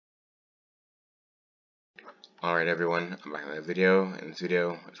Alright everyone, I'm back in another video, and this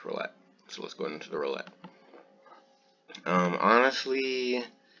video is roulette. So let's go into the roulette. Honestly,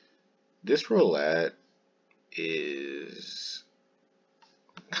 this roulette is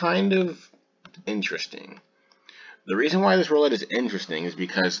kind of interesting. The reason why this roulette is interesting is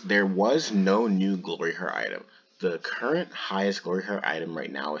because there was no new glory heart item. The current highest glory heart item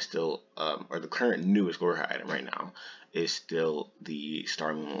right now is still, or the current newest glory heart item right now is still the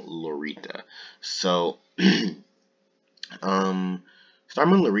Starmoon Lorita. So, Starmoon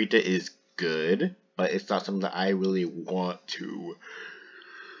Lorita is good, but it's not something that I really want to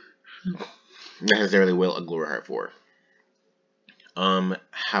necessarily will a glory heart for.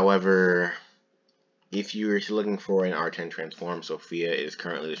 However, if you're looking for an R10 transform, Sophia is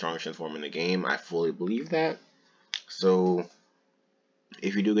currently the strongest transform in the game. I fully believe that. So,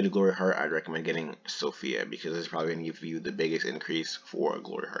 if you do get a glory heart, I'd recommend getting Sophia because it's probably going to give you the biggest increase for a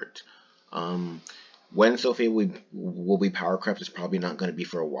glory heart. When Sophia will be power crept is probably not going to be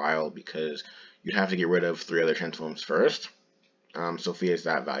for a while because you have to get rid of 3 other transforms first. Sophia is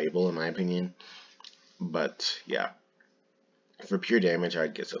that valuable in my opinion. But yeah, for pure damage,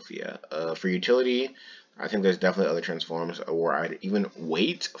 I'd get Sophia. For utility, I think there's definitely other transforms, or I'd even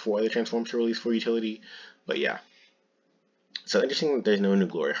wait for other transforms to release for utility. But yeah, so interesting that there's no new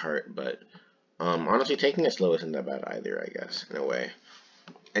glory heart. But honestly, taking it slow isn't that bad either, I guess, in a way.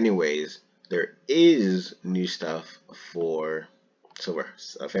 Anyways, there is new stuff for silver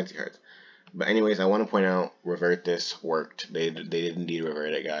fancy hearts. But anyways, I want to point out, revert this worked. They did indeed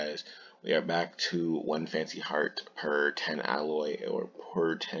revert it, guys. We are back to 1 fancy heart per 10 alloy or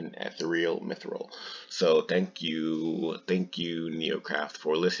per 10 ethereal mithril. So thank you Neocraft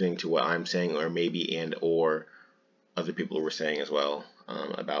for listening to what I'm saying, or maybe or other people were saying as well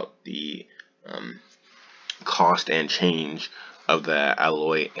about the cost and change of the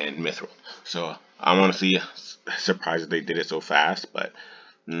alloy and mithril. So I'm honestly surprised that they did it so fast, but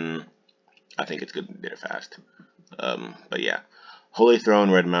I think it's good they did it fast. But yeah, Holy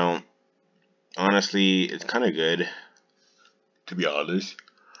Throne Red Mount. Honestly, it's kind of good, to be honest.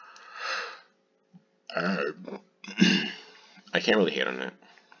 I can't really hate on it.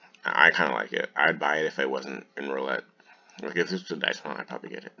 I kind of like it. I'd buy it if I wasn't in roulette. Like if this was a dice mount, I'd probably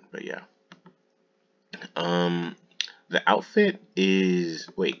get it. But yeah. The outfit is,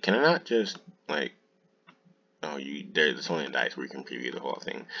 wait, can I not just like, oh, there's only a dice where you can preview the whole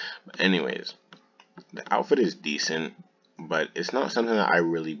thing. But anyways, the outfit is decent, but it's not something that I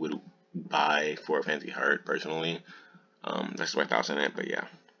really would buy for a fancy heart personally. That's my thoughts on it, but yeah.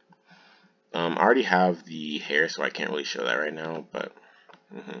 I already have the hair, so I can't really show that right now, but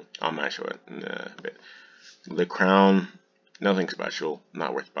I might show it in a bit. The crown, nothing special,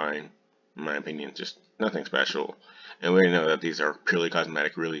 not worth buying, in my opinion, just nothing special. And we already know that these are purely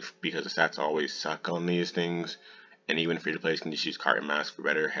cosmetic, really, because the stats always suck on these things. And even free to play can just use card and mask for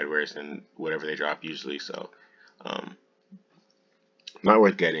better headwears than whatever they drop usually. So, not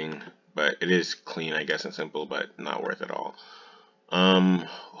worth getting, but it is clean, I guess, and simple, but not worth it all. The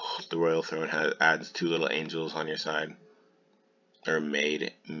Royal Throne adds 2 little angels on your side, or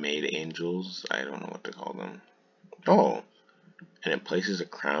made angels. I don't know what to call them. Oh, and it places a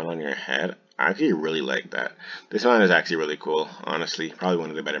crown on your head. I actually really like that. This mount is actually really cool, honestly. Probably one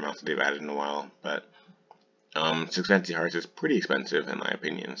of the better mounts that they've added in a while, but 6 fancy hearts is pretty expensive in my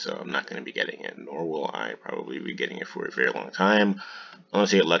opinion, so I'm not going to be getting it, nor will I probably be getting it for a very long time,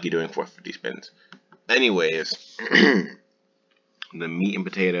 unless I get lucky doing 450 spins. Anyways, the meat and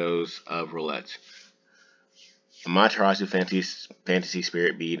potatoes of roulette. Amaterasu Fantasy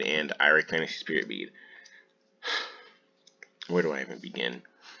Spirit Bead and Iric Fantasy Spirit Bead. Where do I even begin?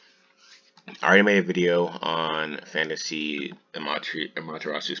 I already made a video on Fantasy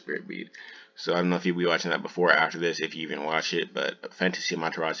Amaterasu Spirit Bead. So I don't know if you'll be watching that before or after this, if you even watch it, but Fantasy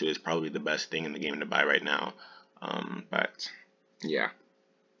Amaterasu is probably the best thing in the game to buy right now. But yeah,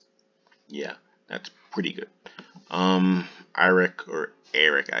 that's pretty good. Iric or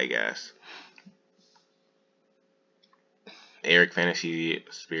Eric, I guess. Eric Fantasy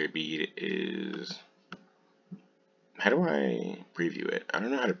Spirit Bead is, how do I preview it? I don't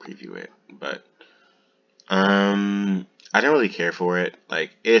know how to preview it, but I don't really care for it.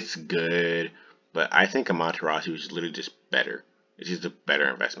 Like, it's good, but I think Amaterasu is literally just better. It's just a better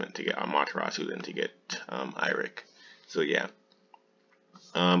investment to get Amaterasu than to get Iric. So yeah.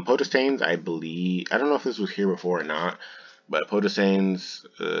 Potostains, I believe, I don't know if this was here before or not, but Potostains,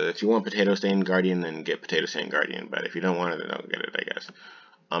 if you want Potato Stain Guardian, then get Potato Stain Guardian, but if you don't want it, then don't get it, I guess.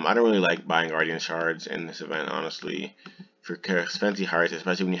 I don't really like buying Guardian Shards in this event, honestly. For fancy hearts,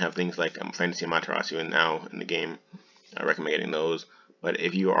 especially when you have things like Fantasy Amaterasu and now in the game, I recommend getting those. But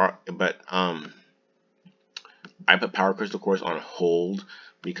if you are, I put Power Crystal Course on hold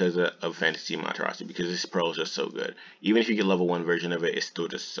because of Fantasy Amaterasu, because this pearl is just so good. Even if you get level 1 version of it, it's still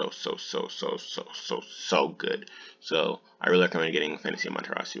just so good. So I really recommend getting Fantasy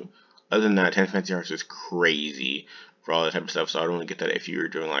Amaterasu. Other than that, 10 Fancy Hearts is crazy for all that type of stuff, so I don't really get that if you're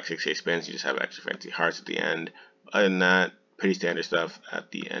doing like 6 spins, you just have extra Fancy Hearts at the end. Other than that, pretty standard stuff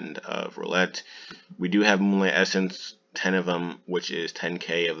at the end of Roulette. We do have Moonlight Essence, 10 of them, which is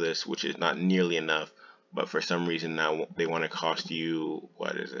 10k of this, which is not nearly enough. But for some reason now they want to cost you,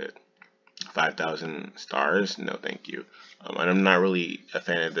 what is it, 5,000 stars? No, thank you. And I'm not really a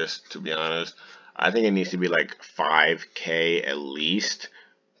fan of this, to be honest. I think it needs to be like 5k at least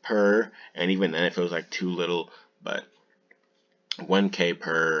per, and even then it feels like too little. But 1k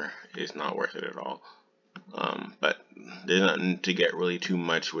per is not worth it at all. But there's nothing to get really too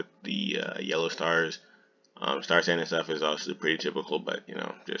much with the yellow stars. Star Sand and stuff is also pretty typical, but you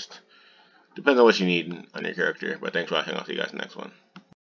know, just depends on what you need on your character. But thanks for watching. I'll see you guys in the next one.